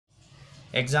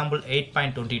Example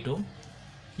 8.22.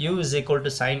 U is equal to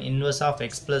sin inverse of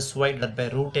x plus y divided by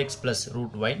root x plus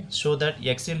root y. Show that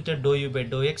x into dou u by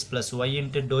dou x plus y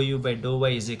into dou u by dou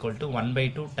y is equal to 1 by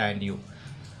 2 tan u.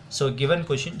 So given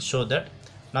question show that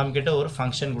நாம் கிட்ட ஒரு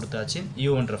function கொடுத்தாச்சு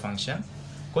u என்ற function.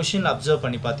 Question observe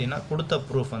பண்ணி பார்த்தீங்கன்னா கொடுத்த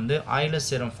proof வந்து Euler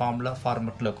theorem formula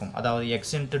ஃபார்மட்ல இருக்கும். அதாவது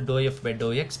x into dou f by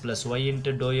dou x plus y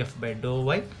into dou f by dou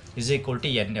y is equal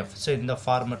to nf. So இந்த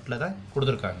ஃபார்மட்ல தான்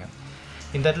கொடுத்துருக்காங்க.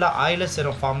 இந்த இடத்துல ஆய்லர்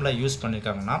தியரம் ஃபார்முலா யூஸ்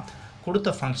பண்ணியிருக்காங்கன்னா கொடுத்த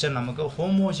ஃபங்க்ஷன் நமக்கு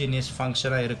ஹோமோஜீனியஸ்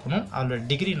ஃபங்க்ஷனாக இருக்கணும், அதோட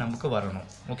டிகிரி நமக்கு வரணும்.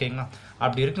 ஓகேங்களா?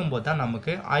 அப்படி இருக்கும்போது தான்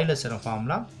நமக்கு ஆய்லர் தியரம்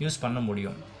ஃபார்முலா யூஸ் பண்ண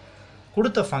முடியும்.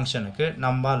 கொடுத்த ஃபங்க்ஷனுக்கு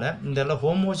நம்மளால் இந்த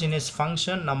ஹோமோஜீனியஸ்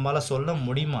ஃபங்க்ஷன் நம்மளால் சொல்ல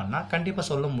முடியுமான்னா கண்டிப்பாக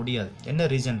சொல்ல முடியாது. என்ன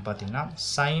ரீசன் பார்த்தீங்கன்னா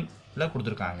சைனில்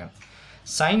கொடுத்துருக்காங்க.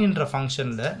 சைன் என்ற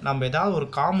ஃபங்க்ஷனில் நம்ம ஏதாவது ஒரு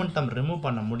காமன் டேர்ம் ரிமூவ்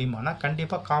பண்ண முடியுமானா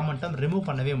கண்டிப்பாக காமன் டேர்ம் ரிமூவ்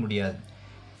பண்ணவே முடியாது.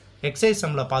 எக்ஸைஸ்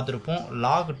சம்மில் பார்த்துருப்போம்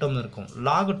லாக் டேர்ம் இருக்கும்.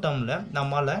 லாக் டேர்மில்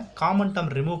நம்மளால் காமன் டேர்ம்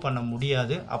ரிமூவ் பண்ண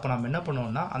முடியாது. அப்போ நம்ம என்ன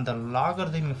பண்ணுவோம்னா அந்த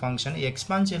லாகரிதமிக் ஃபங்க்ஷன்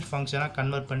எக்ஸ்பான்சிவல் ஃபங்க்ஷனாக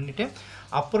கன்வெர்ட் பண்ணிவிட்டு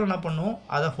அப்புறம் என்ன பண்ணுவோம்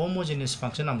அதை ஹோமோஜீனியஸ்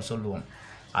ஃபங்க்ஷன் நம்ம சொல்லுவோம்.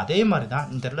 அதே மாதிரி தான்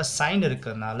இந்த இடத்துல சைன்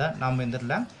இருக்கிறதுனால நம்ம இந்த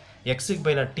இடத்துல எக்ஸுக்கு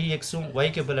பதிலாக டிஎக்ஸும்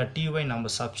ஒய்க்கு பதிலாக டிஒய்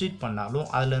நம்ம சப்ஸ்டிட் பண்ணாலும்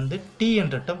அதுலேருந்து டி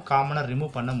என்ற டேர்ம் காமனாக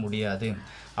ரிமூவ் பண்ண முடியாது.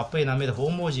 அப்போ நம்ம இதை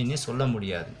ஹோமோஜீனியஸ் சொல்ல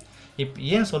முடியாது. இப்போ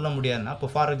ஏன் சொல்ல முடியாதுன்னா இப்போ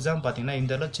ஃபார் எக்ஸாம்பிள் பார்த்தீங்கன்னா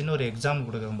இந்த இடத்துல சின்ன ஒரு எக்ஸாம்பிள்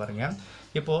கொடுக்குறோம் பாருங்கள்.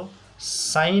 இப்போது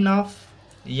sign of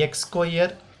X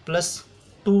square plus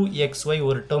 2xy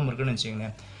ஒரு டேர்ம் இருக்குன்னு வச்சுக்கோங்க.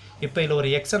 இப்போ இதில் ஒரு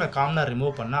எக்ஸை நான் காமனாக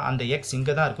ரிமூவ் பண்ணால் அந்த எக்ஸ்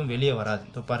இங்கே தான் இருக்கும், வெளியே வராது.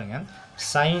 இப்போ பாருங்கள்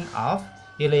சைன் ஆஃப்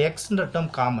இதில் எக்ஸ்ன்ற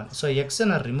டேர்ம் காமன். ஸோ எக்ஸை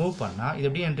நான் ரிமூவ் பண்ணால் இது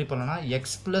எப்படி என்ட்ரி பண்ணலாம்னா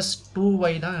எக்ஸ் ப்ளஸ்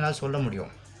 2y தான் என்னால் சொல்ல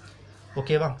முடியும்.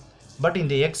 ஓகேவா? பட்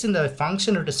இந்த எக்ஸ் இந்த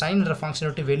ஃபங்க்ஷன் விட்டு சைன்ற ஃபங்க்ஷன்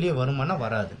விட்டு வெளியே வருமானா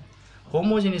வராது.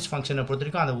 ஹோமோஜீனியஸ் ஃபங்க்ஷனை பொறுத்த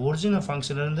வரைக்கும் அந்த ஒரிஜினல்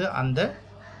ஃபங்க்ஷன்லேருந்து அந்த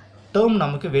டேர்ம்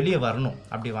நமக்கு வெளியே வரணும்.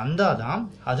 அப்படி வந்தால் தான்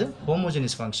அது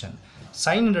ஹோமோஜீனியஸ் ஃபங்க்ஷன்.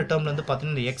 சைன் என்ற டேர்ம்லேருந்து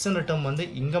பார்த்தீங்கன்னா இந்த எக்ஸ்ன்ற டேர்ம் வந்து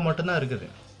இங்கே மட்டும்தான் இருக்குது.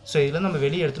 ஸோ இதில் நம்ம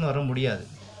வெளியே எடுத்துன்னு வர முடியாது.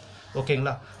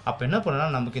 ஓகேங்களா? அப்போ என்ன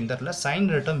பண்ணலாம் நமக்கு இந்த இடத்துல சைன்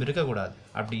டேர்ம் இருக்கக்கூடாது.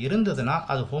 அப்படி இருந்ததுன்னா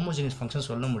அது ஹோமோஜீனியஸ் ஃபங்க்ஷன்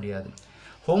சொல்ல முடியாது.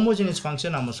 ஹோமோஜீனியஸ்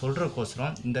ஃபங்க்ஷன் நம்ம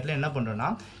சொல்கிறக்கோசரம் இந்த இடத்துல என்ன பண்ணுறோன்னா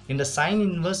இந்த சைன்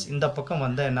இன்வர்ஸ் இந்த பக்கம்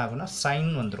வந்தால் என்ன ஆகுனா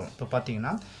சைன் வந்துடும். இப்போ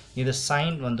பார்த்தீங்கன்னா இது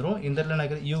சைன் வந்துடும், இந்த இடத்துல என்ன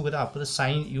இருக்குது யூக்கு தான், அப்போ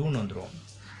சைன் யூன்னு வந்துடும்.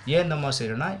 ஏன் இந்த மாதிரி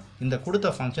செய்யணும்னா இந்த கொடுத்த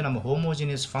ஃபங்க்ஷன் நம்ம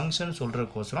ஹோமோஜீனியஸ் ஃபங்க்ஷன்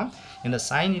சொல்கிறக்கோசரம் இந்த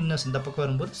சைன் இன்வர்ஸ் இந்த பக்கம்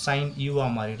வரும்போது சைன் யூவாக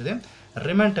மாறிடுது.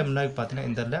 ரிமைன் டைம்னா பார்த்தீங்கன்னா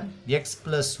இந்த இடத்துல X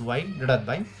plus Y divided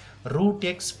by root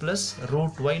X plus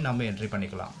root Y நம்ம என்ட்ரி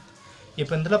பண்ணிக்கலாம்.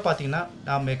 இப்போ இதில் பார்த்தீங்கன்னா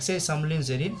நம்ம எக்ஸைஸ் சம்லையும்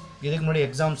சரி இதுக்கு முன்னாடி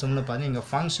எக்ஸாம் சம்மில் பார்த்தீங்கன்னா இங்கே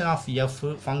function of F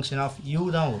function of you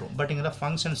தான் வரும். பட் இங்கே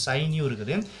ஃபங்க்ஷன் சைன் யூ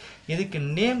இருக்குது. இதுக்கு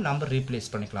நேம் நம்ம ரீப்ளேஸ்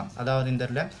பண்ணிக்கலாம். அதாவது இந்த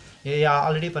இடத்துல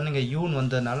ஆல்ரெடி பண்ணுங்க யூன்னு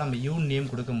வந்ததுனால நம்ம யூ நேம்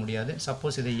கொடுக்க முடியாது.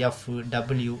 சப்போஸ் இது எஃப்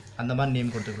டபிள்யூ அந்த மாதிரி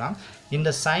நேம் கொடுத்துக்கலாம். இந்த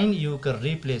சைன் யூக்கு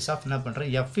ரீப்ளேஸ் ஆஃப் என்ன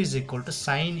பண்ணுறேன் F is equal to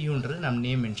sign யூன்றது நம்ம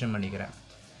நேம் மென்ஷன் பண்ணிக்கிறேன்.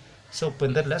 ஸோ இப்போ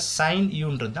இந்த இடத்துல சைன்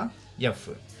யூன்றது தான்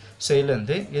எஃப். ஸோ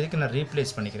இதுலேருந்து எதுக்கு நான்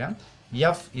ரீப்ளேஸ் பண்ணிக்கிறேன்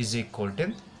f is equal to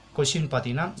question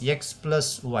பார்த்தீங்கன்னா x plus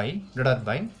y divided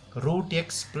by root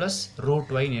x plus root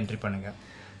y entry பண்ணுங்கள்.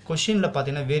 கொஷினில்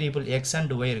பார்த்தீங்கன்னா வேரியபிள் x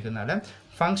and y இருக்கிறதுனால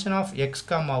ஃபங்க்ஷன் ஆஃப் x,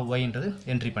 yன்றது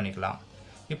என்ட்ரி பண்ணிக்கலாம்.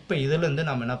 இப்போ இதிலேருந்து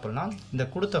நம்ம என்ன பண்ணலாம் இந்த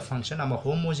கொடுத்த ஃபங்க்ஷன் நம்ம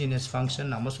ஹோமோஜீனியஸ்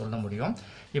ஃபங்க்ஷன் நம்ம சொல்ல முடியும்.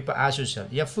 இப்போ ஆஸ்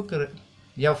யூஷுவல்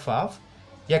f ஆஃப்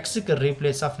எக்ஸுக்கு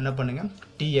ரீப்ளேஸ் ஆஃப் என்ன பண்ணுங்கள்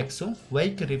txும்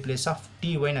yக்கு ரீப்ளேஸ் ஆஃப்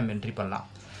ty நம்ம என்ட்ரி பண்ணலாம்.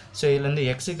 ஸோ இதுலேருந்து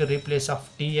எக்ஸுக்கு ரீப்ளேஸ் ஆஃப்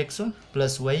டிஎக்ஸும்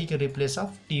ப்ளஸ் ஒய்க்கு ரீப்ளேஸ்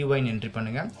ஆஃப் டிஒய்னு என்ட்ரி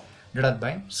பண்ணுங்கள். டிவைட்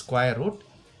பை ஸ்கொயர் ரூட்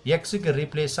எக்ஸுக்கு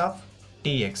ரீப்ளேஸ் ஆஃப்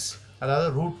டிஎக்ஸ் அதாவது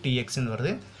ரூட் டிஎக்ஸ்ன்னு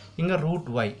வருது. இங்கே ரூட்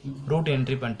ஒய் ரூட்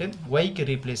என்ட்ரி பண்ணிட்டு ஒய்க்கு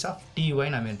ரீப்ளேஸ் ஆஃப்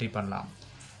டிஒய் நம்ம என்ட்ரி பண்ணலாம்.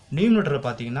 நியூமரேட்டர்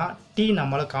பார்த்தீங்கன்னா டி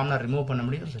நம்மளால் காமனாக ரிமூவ் பண்ண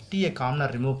முடியும். டீயை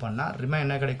காமனாக ரிமூவ் பண்ணால் ரிமைன்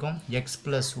என்ன கிடைக்கும் எக்ஸ்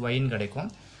ப்ளஸ் ஒய்ன்னு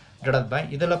கிடைக்கும். டிவைட் பை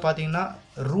இதில் பார்த்தீங்கன்னா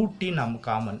ரூட் டி நம்ம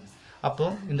காமன்.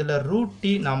 அப்போது இதில் ரூட்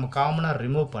டி நாம் காமனாக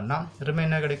ரிமூவ் பண்ணால் ரிமைன்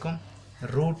என்ன கிடைக்கும்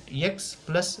ரூட் எக்ஸ்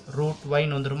ப்ளஸ் ரூட்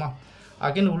ஒய்ன்னு வந்துடுமா.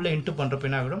 அகைன் உள்ளே இன்ட்டு பண்ணுறப்ப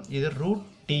என்ன ஆகிடும் இது ரூட்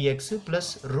டிஎக்ஸு ப்ளஸ்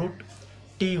ரூட்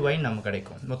டிஒய்ன்னு நமக்கு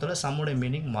கிடைக்கும். மொத்தத்தில் சம்முடைய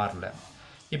மீனிங் மாறல.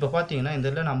 இப்போ பார்த்தீங்கன்னா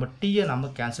இதில் நம்ம டீயை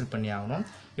நம்ம கேன்சல் பண்ணி ஆகணும்.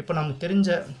 இப்போ நமக்கு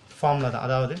தெரிஞ்ச ஃபார்முலா தான்,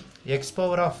 அதாவது X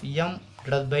power of M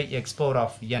divide by X power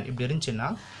of n இப்படி இருந்துச்சுன்னா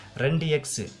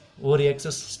 2x ஒரு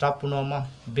எக்ஸை ஸ்டாப் பண்ணுவோமா,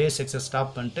 பேஸ் எக்ஸை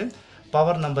ஸ்டாப் பண்ணிட்டு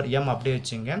பவர் நம்பர் எம் அப்படியே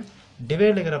வச்சுங்க.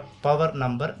 டிவைட் இருக்கிற பவர்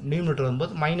நம்பர் நியூமரேட்டர்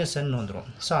வரும்போது -n வந்துடும்.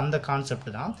 ஸோ அந்த கான்செப்ட்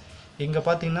தான் இங்கே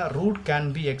பார்த்தீங்கன்னா ரூட் கேன்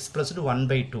பி எக்ஸ்பிரஸ்டு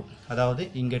 1/2. அதாவது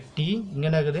இங்கே டி இங்கே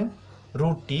என்னகுது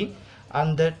ரூட் டி,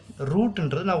 அந்த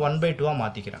ரூட்ன்றது நான் 1/2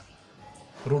 மாற்றிக்கிறேன்.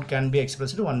 Root can be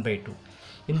expressed 1/2.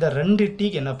 இந்த 2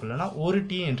 டீக்கு என்ன பண்ணலன்னா ஒரு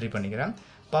டீ என்ட்ரி பண்ணிக்கிறேன்.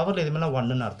 பவரில் இது மேலே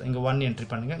 1ன்னு அர்த்தம். இங்கே 1 என்ட்ரி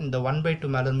பண்ணுங்கள். இந்த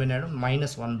 1/2 மேலே ஆகிடும்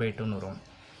 -1/2ன்னு வரும்.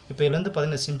 இப்போ இதுலேருந்து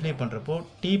பார்த்தீங்கன்னா சிம்பிளை பண்ணுறப்போ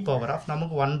டி பவர் ஆஃப்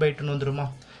நமக்கு 1/2ன்னு வந்துடுமா.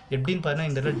 எப்படின்னு பார்த்தீங்கன்னா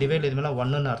இந்த இடத்துல டிவைட் இது மேலே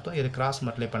ஒன்றுன்னு அர்த்தம். இது கிராஸ்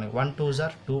மல்டிப்ளை பண்ணுங்க. 1 2s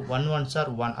are 2, 1 1s are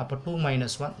 1. அப்போ 2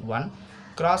 minus 1 1.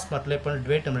 கிராஸ் மல்டிப்ளை பண்ணி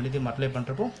டிவைட் நம்ம எழுதி மல்டிப்ளை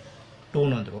பண்ணுறப்போ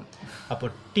 2ன்னு வந்துடும். அப்போ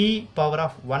t பவர்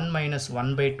ஆஃப் 1 minus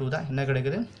 1/2 தான் என்ன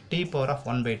கிடைக்குது, t பவர் ஆஃப்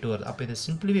 1/2 வருது. அப்போ இதை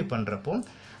சிம்பிளிஃபை பண்ணுறப்போ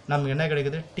நமக்கு என்ன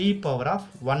கிடைக்குது, t பவர் ஆஃப்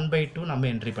 1/2 நம்ம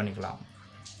என்ட்ரி பண்ணிக்கலாம்.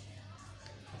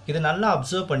 இது நல்லா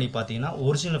அப்சர்வ் பண்ணி பார்த்தீங்கன்னா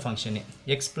original ஃபங்க்ஷனே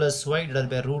x plus y divided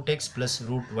by root x plus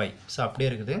root y. So அப்படியே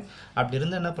இருக்குது. அப்படி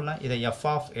இருந்தால் என்ன பண்ணலாம், இதை f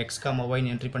of x, y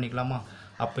entry பண்ணிக்கலாமா.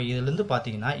 அப்போ இதிலிருந்து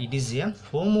பார்த்தீங்கன்னா it is a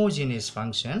homogeneous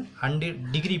function and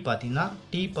degree பார்த்தீங்கன்னா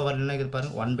t பவர் என்ன இருக்குது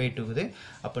பாருங்கள் 1/2 இருக்குது.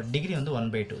 அப்போ டிகிரி வந்து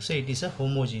 1/2. So it is a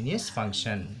homogeneous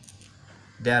function.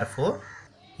 Therefore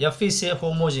f is a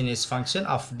homogeneous function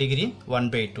of degree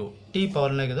 1/2. t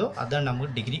power என்ன இருக்குதோ அதான்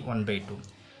நமக்கு டிகிரி 1/2.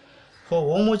 ஸோ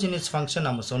ஹோமோஜினியஸ் ஃபங்க்ஷன்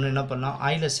நம்ம சொன்ன என்ன பண்ணலாம்,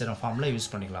 ஐலர் தியரம் ஃபார்மில் யூஸ்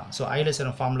பண்ணிக்கலாம். ஸோ ஐலர்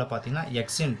தியரம் ஃபார்மில் பார்த்தீங்கன்னா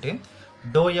x into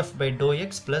dou f by dou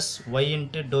x plus y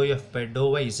into dou f by dou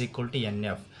y is equal to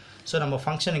nf. So நம்ம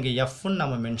ஃபங்க்ஷன் இங்கே எஃப்னு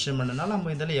நம்ம மென்ஷன் பண்ணனால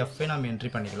நம்ம இதில் எஃப்ஐ நம்ம என்ட்ரி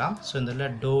பண்ணிக்கலாம். ஸோ இதில்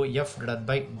dou f divided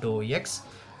by dou x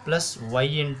plus y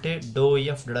into dou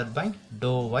f divided by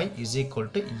dou y is equal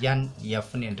to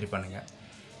nfன்னு entry பண்ணுங்கள்.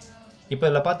 இப்போ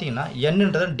இதில் பார்த்தீங்கன்னா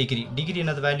என்னன்றது டிகிரி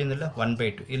என்னது வேல்யூ இதில்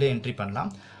 1/2 இதில் என்ட்ரி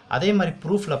பண்ணலாம். அதே மாதிரி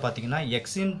ப்ரூஃபில் பார்த்தீங்கன்னா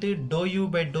x into dou u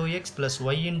by dou x plus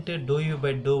y into dou u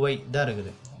by dou y தான்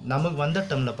இருக்குது. நமக்கு வந்த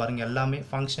டேர்மில் பாருங்கள் எல்லாமே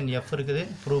ஃபங்க்ஷன் f இருக்குது,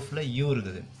 ப்ரூஃபில் u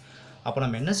இருக்குது. அப்போ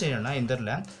நம்ம என்ன செய்யணும்னா இந்த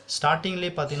இடத்துல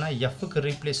ஸ்டார்டிங்லேயே பார்த்தீங்கன்னா எஃப்க்கு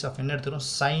ரீப்ளேஸ் ஆஃப் என்ன எடுத்துக்கிறோம்,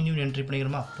 sign you entry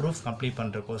பண்ணிக்கிறோமா. Proof complete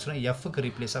பண்ணுறக்கோசரம் எஃப்க்கு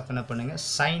replace of என்ன பண்ணுங்கள்,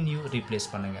 சைன் யூ ரீப்ளேஸ்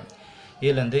பண்ணுங்கள்.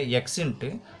 இதுலேருந்து x into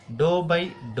dou by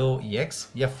dou x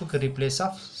எஃப்க்கு replace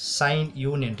of sine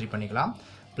யூன்னு என்ட்ரி பண்ணிக்கலாம்.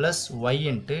 Plus y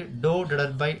into dou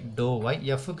divided by dou y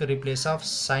எஃப்க்கு replace of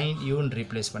sine யூன்னு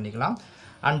replace பண்ணிக்கலாம்.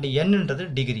 And என்னன்றது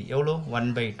degree எவ்வளோ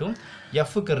 1/2.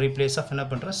 எஃப்க்கு ரீப்ளேஸ் ஆஃப் என்ன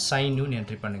பண்ணுறோம், சைன் யூன்னு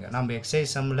என்ட்ரி பண்ணுங்கள். நம்ம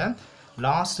எக்ஸசைஸ் சம்மில்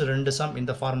லாஸ்ட் 2 சம்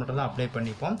இந்த ஃபார்மெட்டில் தான் அப்ளை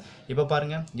பண்ணிப்போம். இப்போ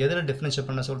பாருங்கள் எதில் டிஃப்ரென்ஷியேட்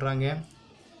பண்ண சொல்கிறாங்க,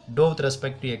 டோ வித்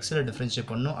ரெஸ்பெக்ட் டு எக்ஸில் டிஃப்ரென்ஷியேட்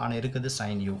பண்ணணும் ஆனால் இருக்குது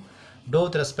sign you. To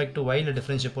with respect to while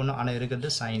differentiate பண்ணணும் ஆனால்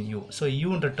இருக்குது சைன் யூ. ஸோ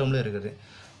யூன்ற டேர்மில் இருக்குது.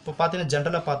 இப்போ பார்த்தீங்கன்னா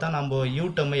ஜென்ரலாக பார்த்தா நம்ம யூ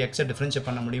டேர்மை எக்ஸை டிஃப்ரென்ஷியேட்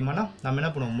பண்ண முடியுமானா நம்ம என்ன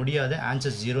பண்ணுவோம், முடியாது,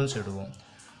 ஆன்சர் 0ன்னு சொல்லிடுவோம்.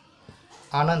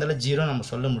 ஆனால் அதில் 0 நம்ம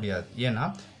சொல்ல முடியாது. ஏன்னா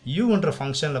யூன்ற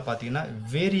ஃபங்க்ஷனில் பார்த்தீங்கன்னா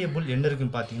வேரியபிள் என்ன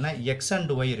இருக்குன்னு பார்த்தீங்கன்னா எக்ஸ்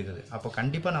அண்ட் ஒய் இருக்குது. அப்போ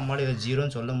கண்டிப்பாக நம்மளால் இதை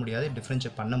 0ன்னு சொல்ல முடியாது,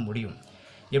 டிஃப்ரென்ஷியேட் பண்ண முடியும்.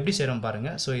 எப்படி செய்கிறோம்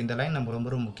பாருங்கள். ஸோ இந்த லைன் நம்ம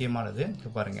ரொம்ப முக்கியமானது.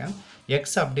 இப்போ பாருங்கள்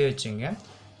எக்ஸ் அப்படியே வச்சுங்க,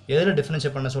 எதில்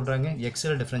டிஃப்ரென்ஷியேட் பண்ண சொல்கிறாங்க,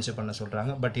 எக்ஸில் டிஃப்ரென்ஷியேட் பண்ண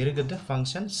சொல்கிறாங்க. பட் இருக்குது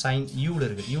ஃபங்க்ஷன் சைன்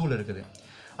யூவில் இருக்குது.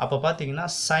 அப்போ பார்த்தீங்கன்னா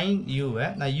சைன் யூவை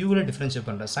நான் யூவில் டிஃப்ரென்ஷியேட்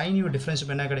பண்ணுறேன். சைன் யூ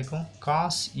டிஃப்ரென்ஷியேட் என்ன கிடைக்கும்,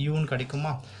 காஸ் யூன்னு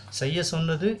கிடைக்குமா. செய்ய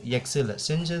சொன்னது எக்ஸில்,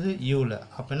 செஞ்சது யூவில்.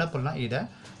 அப்போ என்ன பண்ணலாம், இதை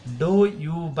டோ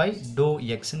யூ பை டோ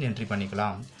எக்ஸ்ன்னு என்ட்ரி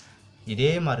பண்ணிக்கலாம்.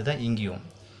 இதே மாதிரி தான் இங்கேயும்.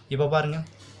 இப்போ பாருங்கள்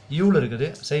யூவில் இருக்குது,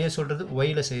 செய்ய சொல்கிறது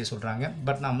ஒயில் செய்ய சொல்கிறாங்க.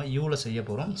 பட் நம்ம யூவில் செய்ய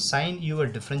போகிறோம். சைன் யூவை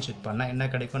டிஃப்ரென்ஷியேட் பண்ணால் என்ன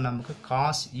கிடைக்கும், நமக்கு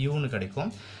காஸ் யூன்னு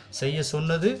கிடைக்கும். செய்ய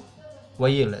சொன்னது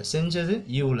ஒயில், செஞ்சது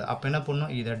யூவில். அப்போ என்ன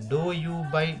பண்ணணும், இதை to you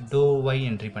by to Y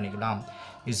entry பண்ணிக்கலாம்.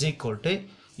 இஸ் ஈக்குவல் டு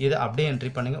இதை அப்படியே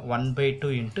என்ட்ரி பண்ணுங்கள்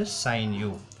 1/2 இன்ட்டு சைன்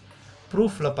யூ.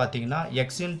 ப்ரூஃபில் பார்த்தீங்கன்னா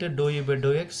X into to you by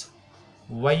to X,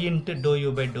 Y into to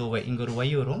you by to Y. இங்கே ஒரு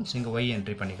ஒய் வரும், ஸோ இங்கே ஒய்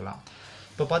என்ட்ரி பண்ணிக்கலாம்.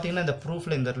 இப்போ பார்த்தீங்கன்னா இந்த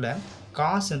ப்ரூஃபில் இந்த இடத்துல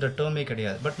காஸ் என்ற டேர்மே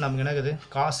கிடையாது. பட் நமக்கு என்ன இருக்குது,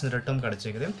 காஸ் என்ற டேர்ம்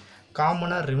கிடச்சிக்குது.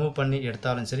 காமனாக ரிமூவ் பண்ணி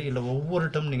எடுத்தாலும் சரி, இல்லை ஒவ்வொரு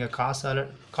டேர்ம் நீங்கள்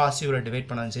காஸ் யூவில் டிவைட்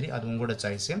பண்ணாலும் சரி, அது உங்களோட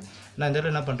சாய்ஸு. நான் இந்த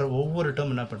இடத்துல என்ன பண்ணுறேன், ஒவ்வொரு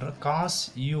டேர்ம் என்ன பண்ணுறேன், காஸ்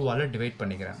யூவால் டிவைட்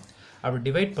பண்ணிக்கிறேன். அப்படி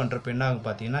டிவைட் பண்ணுறப்ப என்ன ஆகும்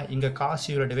பார்த்தீங்கன்னா, இங்கே காஸ்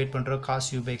யூவில் டிவைட் பண்ணுறோம், காஸ்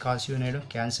யூ பை காஸ் யூன்னு ஆகிடும்,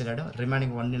 கேன்சல் ஆகிடும்.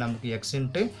 ரிமைனிங் ஒன்று நமக்கு X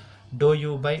into to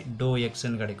you by to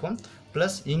எக்ஸ்ன்னு கிடைக்கும்.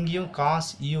 ப்ளஸ் இங்கேயும்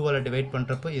காஸ் யூவால் டிவைட்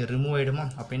பண்ணுறப்போ இது ரிமூவ் ஆகிடுமா.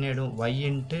 அப்போ என்ன ஆகிடும், Y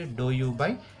into to you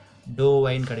by to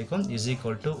ஒய்ன்னு கிடைக்கும். Is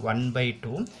equal to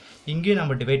 1/2. இங்கேயும்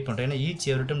நம்ம டிவைட் பண்ணுறோம், ஏன்னா ஈச்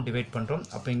எவ்ரி டைம் டிவைட் பண்ணுறோம்.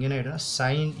 அப்போ இங்கே என்ன ஆகிடும்,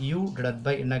 சைன் யூ டிவைட்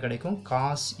பை என்ன கிடைக்கும்,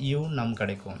 காஸ் யூ நமக்கு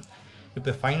கிடைக்கும்.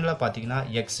 இப்போ ஃபைனலாக பார்த்தீங்கன்னா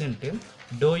X into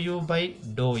to you by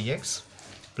to X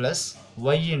plus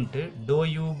Y into to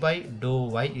you by to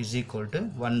Y is equal to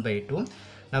 1/2.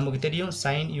 நமக்கு தெரியும்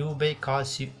sign you by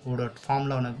cos யூட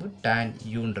formula உனக்கு டேன்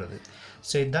யூன்றது.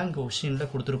 ஸோ இதுதான் இங்கே கொஷினில்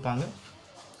கொடுத்துருப்பாங்க.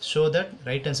 ஷோ தட்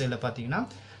ரைட் ஹேண்ட் சைடில் பார்த்தீங்கன்னா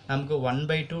நமக்கு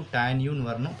 1/2 tan யூன்னு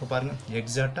வரணும். இப்போ பாருங்கள்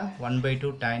எக்ஸாக்டாக 1/2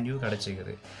 tan you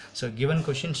கிடச்சிக்குது. So given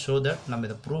question show that நம்ம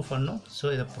இதை ப்ரூவ் பண்ணணும். ஸோ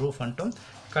இதை ப்ரூவ் பண்ணிட்டோம்.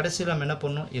 கடைசியில் நம்ம என்ன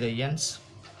பண்ணணும், இதை என்ஸ்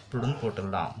ப்ரூவ்னு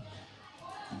போட்டுடலாம்.